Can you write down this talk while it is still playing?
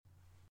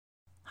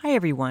Hi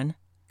everyone,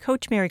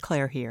 Coach Mary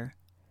Claire here.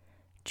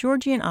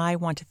 Georgie and I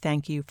want to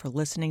thank you for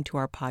listening to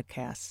our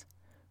podcasts.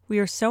 We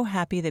are so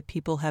happy that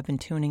people have been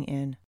tuning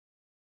in.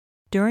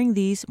 During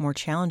these more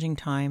challenging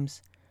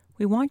times,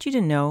 we want you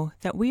to know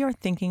that we are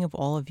thinking of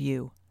all of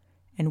you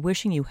and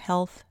wishing you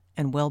health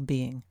and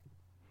well-being.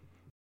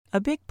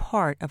 A big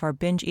part of our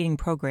binge eating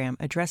program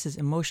addresses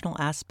emotional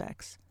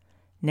aspects.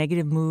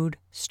 Negative mood,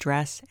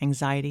 stress,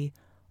 anxiety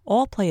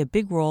all play a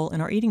big role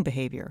in our eating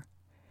behavior.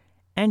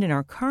 And in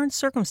our current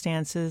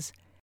circumstances,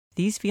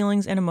 these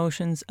feelings and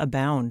emotions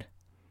abound.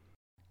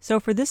 So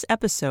for this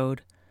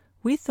episode,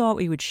 we thought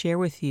we would share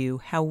with you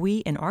how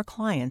we and our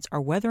clients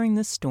are weathering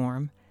this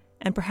storm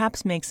and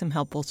perhaps make some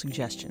helpful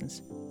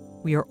suggestions.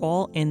 We are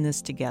all in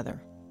this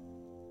together.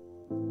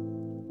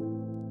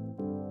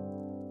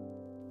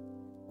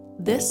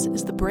 This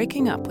is the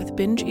Breaking Up with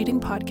Binge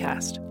Eating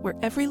podcast, where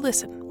every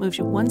listen moves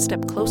you one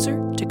step closer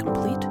to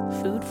complete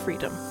food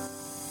freedom.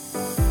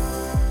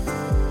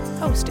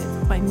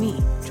 Hosted by me,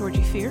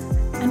 Georgie Fear,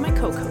 and my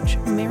co-coach,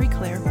 Mary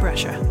Claire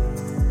Brescia.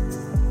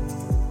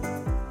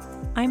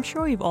 I'm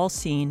sure you've all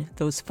seen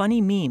those funny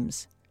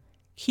memes.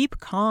 Keep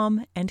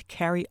calm and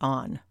carry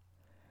on.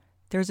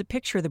 There's a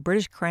picture of the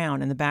British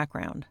Crown in the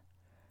background.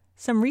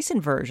 Some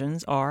recent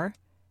versions are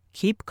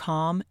keep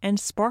calm and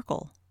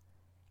sparkle.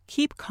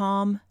 Keep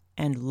calm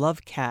and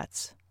love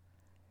cats.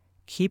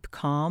 Keep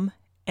calm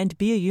and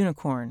be a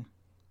unicorn.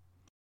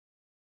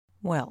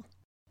 Well,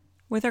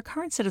 with our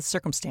current set of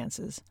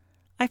circumstances,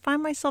 I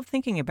find myself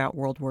thinking about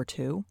World War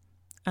II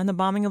and the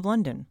bombing of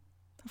London.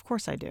 Of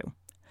course I do.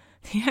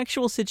 The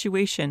actual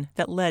situation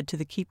that led to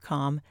the Keep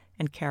Calm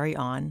and Carry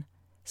On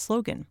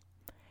slogan.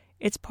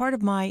 It's part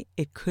of my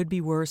 "it could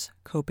be worse"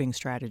 coping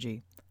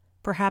strategy.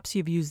 Perhaps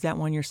you've used that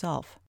one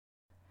yourself.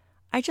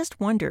 I just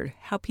wondered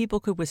how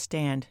people could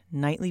withstand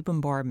nightly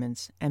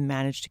bombardments and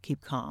manage to keep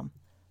calm.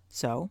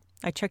 So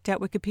I checked out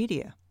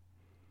Wikipedia.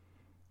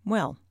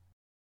 Well,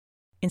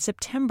 in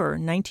September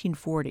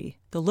 1940,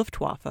 the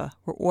Luftwaffe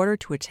were ordered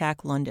to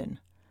attack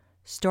London.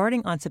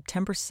 Starting on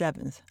September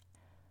 7th,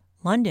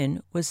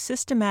 London was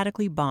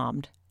systematically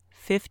bombed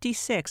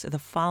 56 of the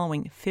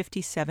following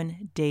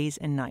 57 days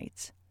and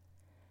nights.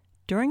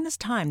 During this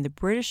time, the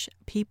British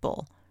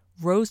people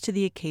rose to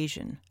the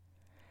occasion.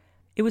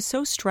 It was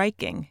so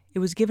striking, it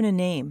was given a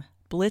name,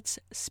 Blitz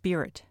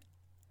Spirit.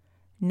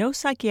 No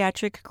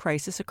psychiatric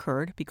crisis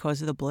occurred because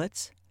of the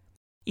Blitz,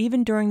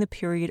 even during the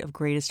period of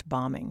greatest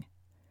bombing.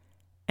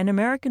 An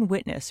American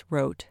witness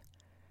wrote,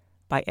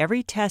 "By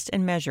every test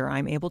and measure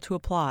I'm able to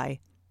apply,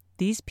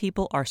 these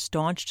people are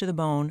staunch to the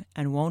bone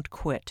and won't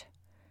quit.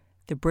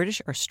 The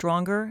British are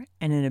stronger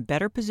and in a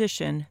better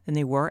position than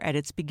they were at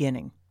its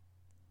beginning."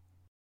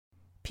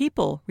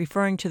 People,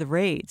 referring to the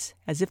raids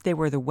as if they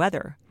were the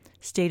weather,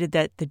 stated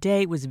that the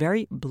day was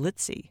very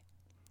blitzy.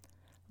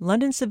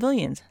 London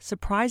civilians,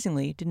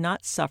 surprisingly, did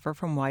not suffer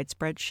from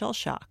widespread shell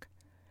shock.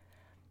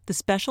 The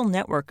special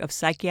network of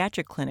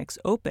psychiatric clinics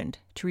opened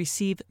to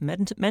receive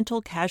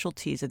mental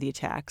casualties of the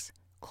attacks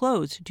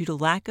closed due to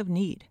lack of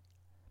need.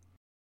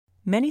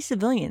 Many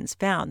civilians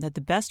found that the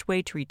best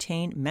way to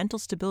retain mental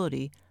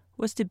stability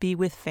was to be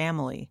with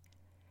family,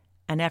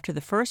 and after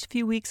the first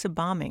few weeks of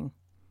bombing,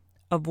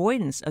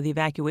 avoidance of the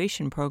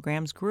evacuation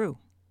programs grew.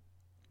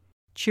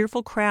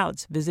 Cheerful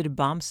crowds visited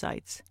bomb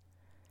sites.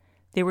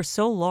 They were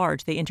so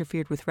large they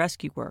interfered with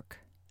rescue work.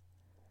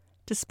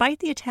 Despite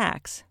the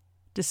attacks,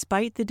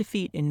 despite the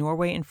defeat in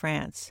Norway and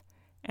France,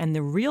 and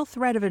the real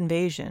threat of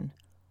invasion,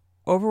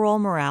 overall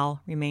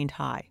morale remained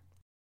high.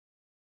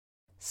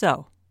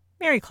 So,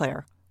 Mary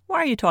Claire, why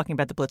are you talking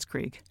about the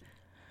Blitzkrieg?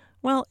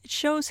 Well, it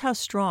shows how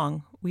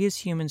strong we as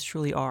humans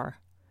truly are.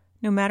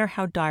 No matter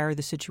how dire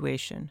the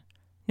situation,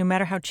 no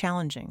matter how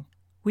challenging,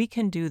 we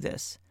can do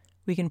this.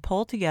 We can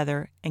pull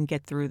together and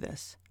get through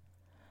this.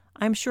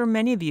 I'm sure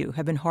many of you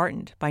have been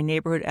heartened by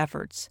neighborhood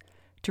efforts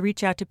to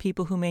reach out to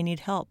people who may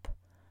need help.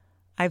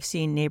 I've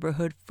seen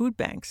neighborhood food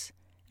banks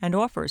and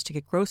offers to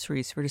get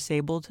groceries for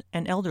disabled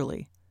and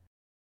elderly.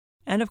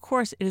 And of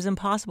course, it is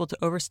impossible to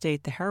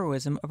overstate the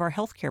heroism of our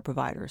healthcare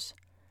providers.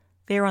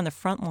 They are on the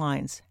front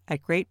lines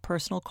at great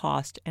personal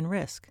cost and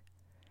risk.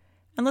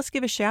 And let's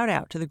give a shout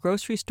out to the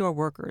grocery store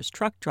workers,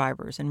 truck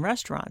drivers, and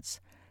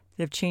restaurants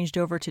that have changed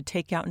over to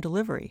takeout and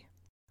delivery.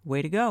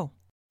 Way to go.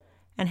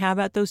 And how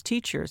about those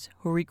teachers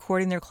who are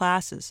recording their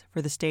classes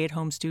for the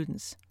stay-at-home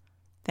students?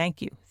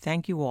 Thank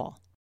you all.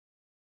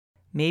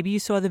 Maybe you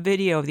saw the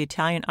video of the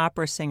Italian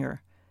opera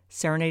singer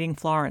serenading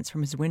Florence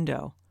from his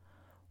window,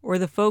 or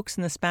the folks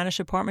in the Spanish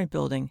apartment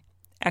building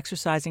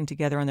exercising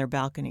together on their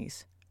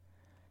balconies.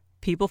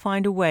 People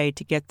find a way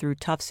to get through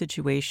tough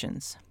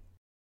situations.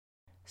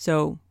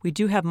 So we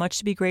do have much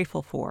to be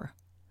grateful for.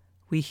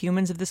 We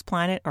humans of this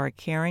planet are a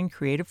caring,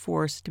 creative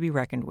force to be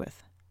reckoned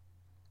with.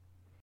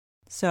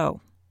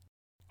 So,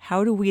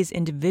 how do we as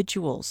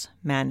individuals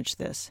manage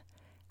this?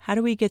 How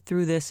do we get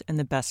through this in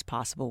the best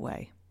possible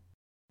way?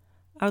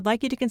 I would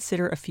like you to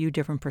consider a few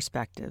different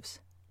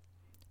perspectives.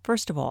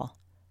 First of all,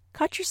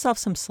 cut yourself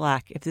some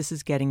slack if this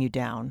is getting you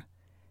down.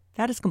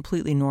 That is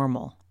completely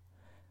normal.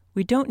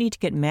 We don't need to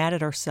get mad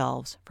at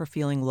ourselves for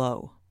feeling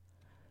low.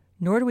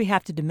 nor do we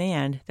have to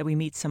demand that we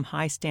meet some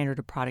high standard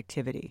of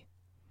productivity.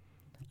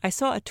 I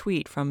saw a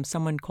tweet from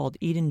someone called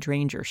Eden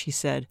Dranger. She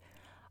said,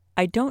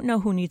 "I don't know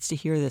who needs to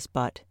hear this,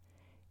 but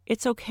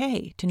it's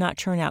okay to not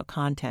churn out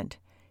content.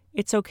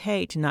 It's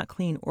okay to not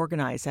clean,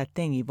 organize that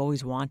thing you've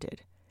always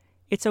wanted.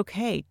 It's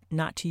okay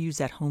not to use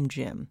that home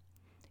gym.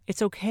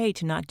 It's okay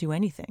to not do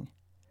anything.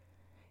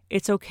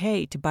 It's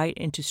okay to bite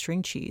into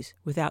string cheese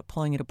without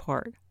pulling it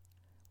apart."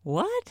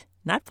 What?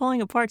 Not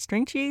pulling apart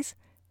string cheese?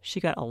 She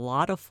got a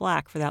lot of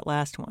flack for that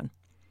last one.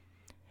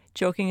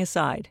 Joking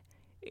aside,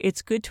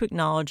 it's good to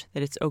acknowledge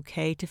that it's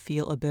okay to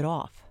feel a bit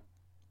off.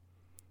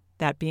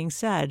 That being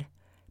said,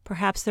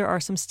 perhaps there are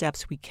some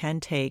steps we can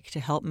take to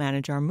help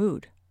manage our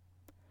mood.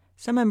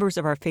 Some members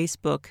of our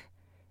Facebook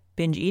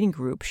binge eating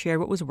group shared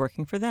what was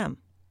working for them.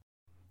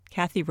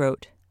 Kathy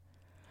wrote,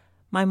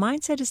 "My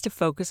mindset is to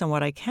focus on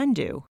what I can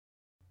do,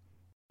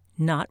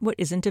 not what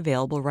isn't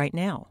available right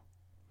now."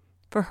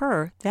 For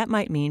her, that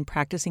might mean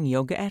practicing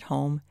yoga at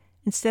home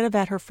instead of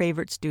at her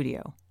favorite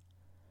studio.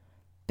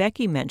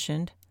 Becky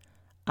mentioned,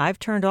 "I've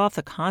turned off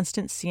the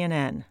constant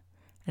CNN,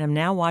 and I'm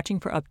now watching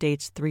for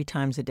updates 3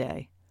 times a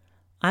day.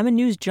 I'm a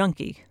news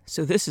junkie,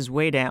 so this is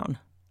way down."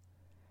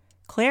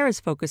 Claire is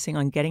focusing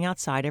on getting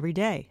outside every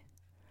day.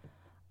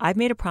 "I've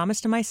made a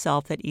promise to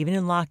myself that even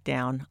in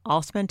lockdown,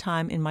 I'll spend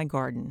time in my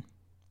garden."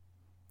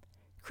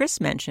 Chris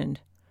mentioned,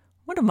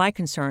 "One of my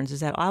concerns is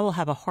that I will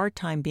have a hard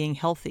time being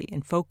healthy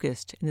and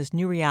focused in this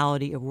new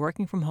reality of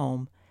working from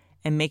home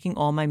and making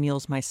all my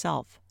meals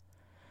myself.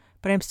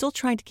 But I'm still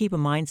trying to keep a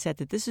mindset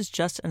that this is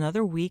just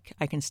another week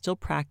I can still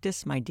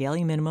practice my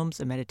daily minimums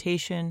of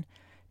meditation,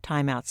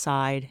 time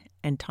outside,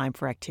 and time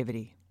for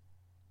activity."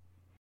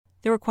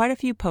 There were quite a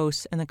few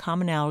posts, and the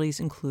commonalities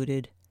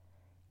included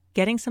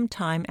getting some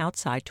time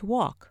outside to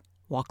walk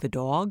the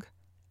dog,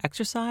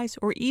 exercise,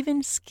 or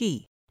even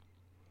ski.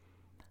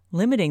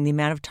 Limiting the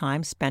amount of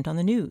time spent on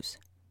the news.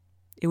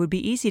 It would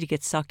be easy to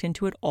get sucked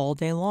into it all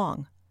day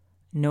long.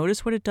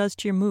 Notice what it does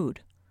to your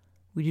mood.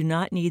 We do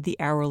not need the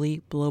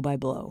hourly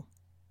blow-by-blow.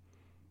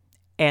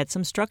 Add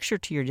some structure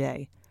to your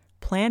day.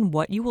 Plan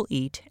what you will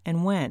eat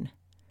and when.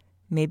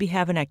 Maybe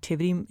have an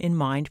activity in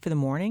mind for the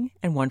morning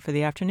and one for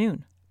the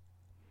afternoon.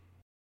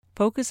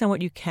 Focus on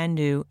what you can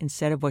do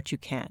instead of what you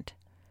can't.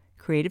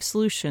 Creative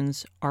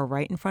solutions are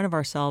right in front of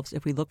ourselves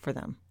if we look for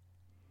them.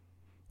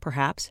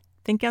 Perhaps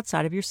think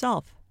outside of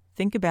yourself.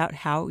 Think about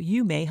how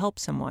you may help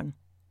someone.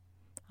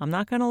 I'm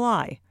not going to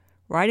lie,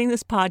 writing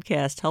this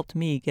podcast helped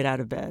me get out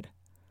of bed.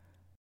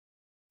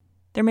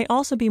 There may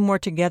also be more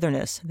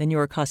togetherness than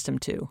you're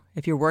accustomed to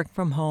if you're working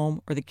from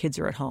home or the kids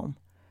are at home.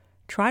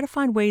 Try to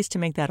find ways to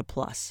make that a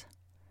plus.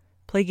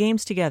 Play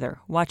games together,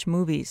 watch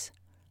movies.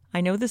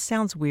 I know this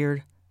sounds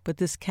weird, but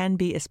this can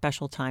be a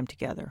special time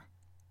together.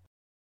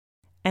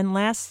 And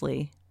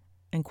lastly,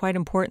 and quite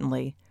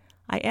importantly,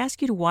 I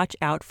ask you to watch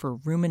out for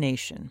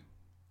rumination.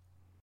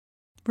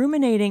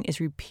 Ruminating is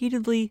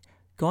repeatedly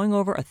going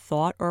over a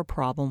thought or a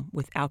problem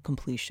without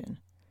completion.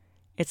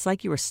 It's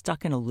like you are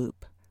stuck in a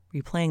loop,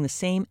 replaying the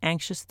same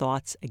anxious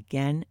thoughts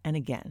again and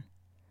again.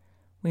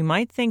 We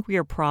might think we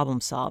are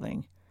problem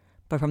solving,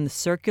 but from the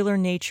circular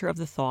nature of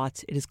the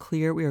thoughts, it is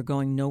clear we are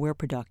going nowhere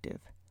productive.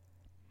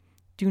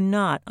 Do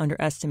not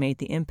underestimate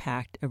the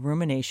impact of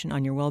rumination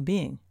on your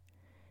well-being.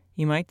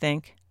 You might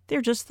think,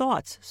 they're just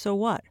thoughts, so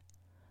what?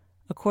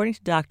 According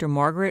to Dr.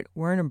 Margaret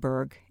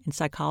Wernberg in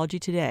Psychology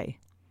Today,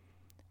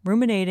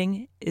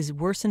 ruminating is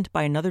worsened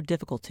by another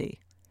difficulty,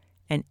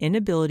 an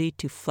inability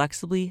to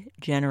flexibly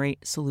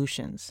generate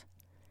solutions.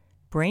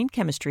 Brain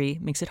chemistry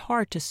makes it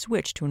hard to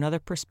switch to another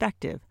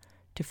perspective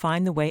to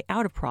find the way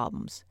out of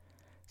problems,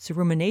 so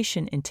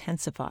rumination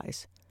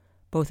intensifies.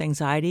 Both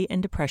anxiety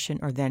and depression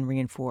are then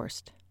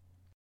reinforced.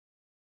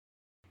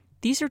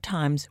 These are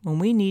times when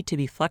we need to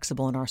be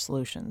flexible in our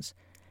solutions.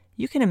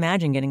 You can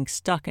imagine getting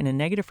stuck in a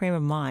negative frame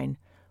of mind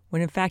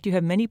when in fact you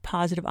have many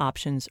positive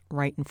options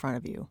right in front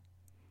of you.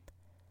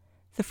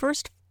 The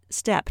first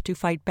step to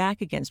fight back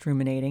against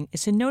ruminating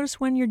is to notice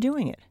when you're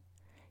doing it.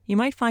 You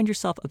might find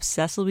yourself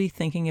obsessively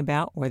thinking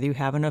about whether you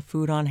have enough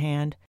food on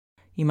hand.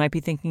 You might be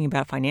thinking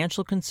about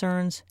financial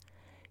concerns.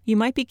 You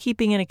might be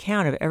keeping an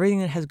account of everything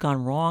that has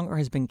gone wrong or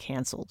has been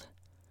canceled.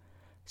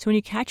 So when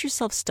you catch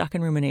yourself stuck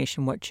in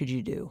rumination, what should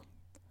you do?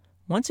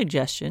 One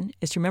suggestion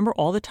is to remember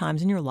all the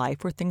times in your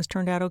life where things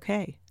turned out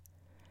okay.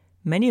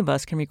 Many of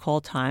us can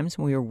recall times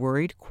when we were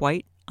worried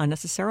quite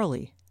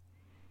unnecessarily.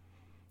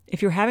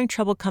 If you're having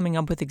trouble coming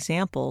up with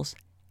examples,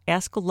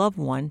 ask a loved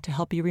one to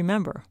help you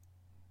remember.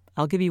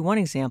 I'll give you one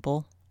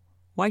example,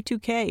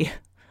 Y2K.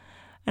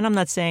 And I'm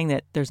not saying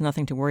that there's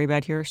nothing to worry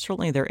about here.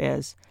 Certainly there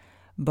is.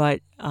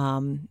 But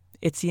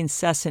it's the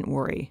incessant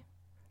worry.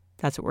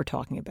 That's what we're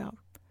talking about.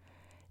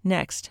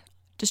 Next,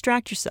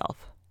 distract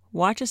yourself.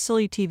 Watch a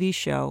silly TV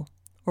show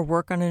or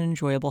work on an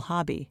enjoyable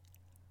hobby.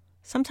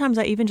 Sometimes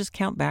I even just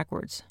count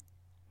backwards.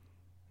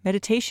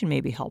 Meditation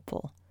may be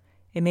helpful.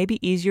 It may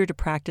be easier to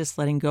practice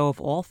letting go of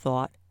all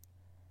thought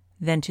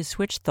than to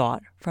switch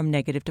thought from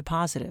negative to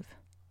positive.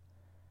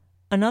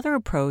 Another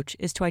approach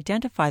is to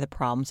identify the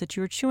problems that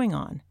you are chewing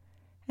on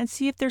and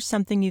see if there's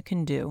something you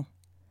can do.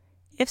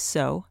 If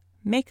so,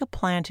 make a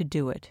plan to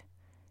do it.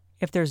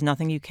 If there's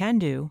nothing you can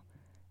do,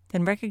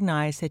 then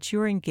recognize that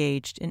you are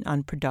engaged in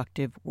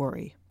unproductive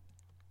worry.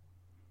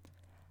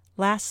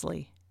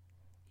 Lastly,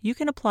 you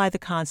can apply the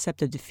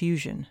concept of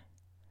diffusion.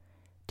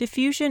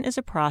 Diffusion is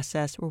a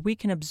process where we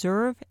can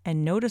observe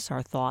and notice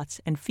our thoughts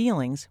and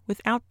feelings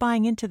without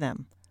buying into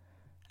them.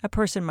 A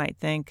person might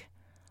think,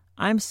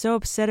 "I'm so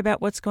upset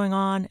about what's going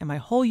on and my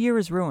whole year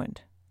is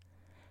ruined."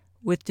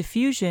 With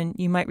diffusion,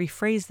 you might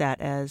rephrase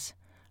that as,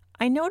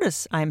 "I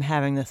notice I'm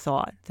having the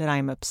thought that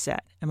I'm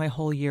upset and my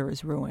whole year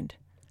is ruined."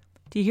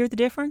 Do you hear the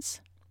difference?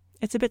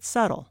 It's a bit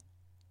subtle.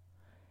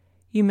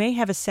 You may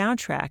have a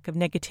soundtrack of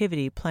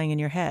negativity playing in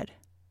your head.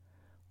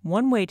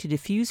 One way to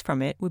diffuse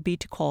from it would be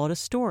to call it a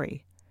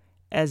story,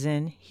 as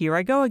in, "Here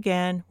I go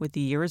again with the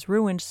year is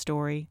ruined"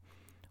 story,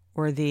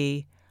 or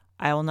the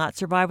 "I will not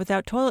survive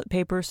without toilet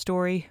paper"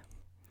 story.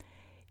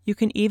 You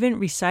can even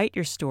recite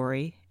your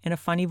story in a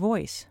funny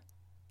voice.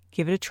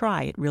 Give it a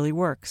try, it really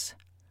works.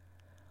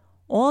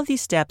 All of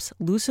these steps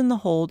loosen the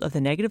hold of the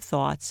negative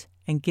thoughts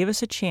and give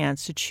us a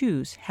chance to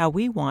choose how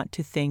we want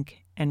to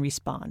think and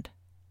respond.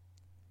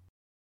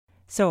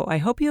 So I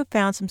hope you have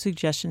found some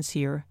suggestions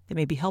here that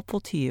may be helpful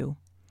to you.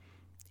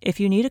 If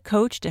you need a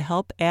coach to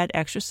help add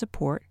extra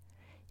support,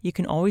 you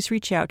can always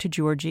reach out to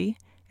Georgie,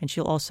 and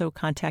she'll also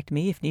contact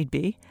me if need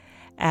be,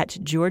 at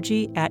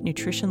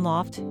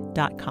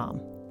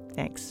georgie@nutritionloft.com.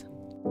 Thanks.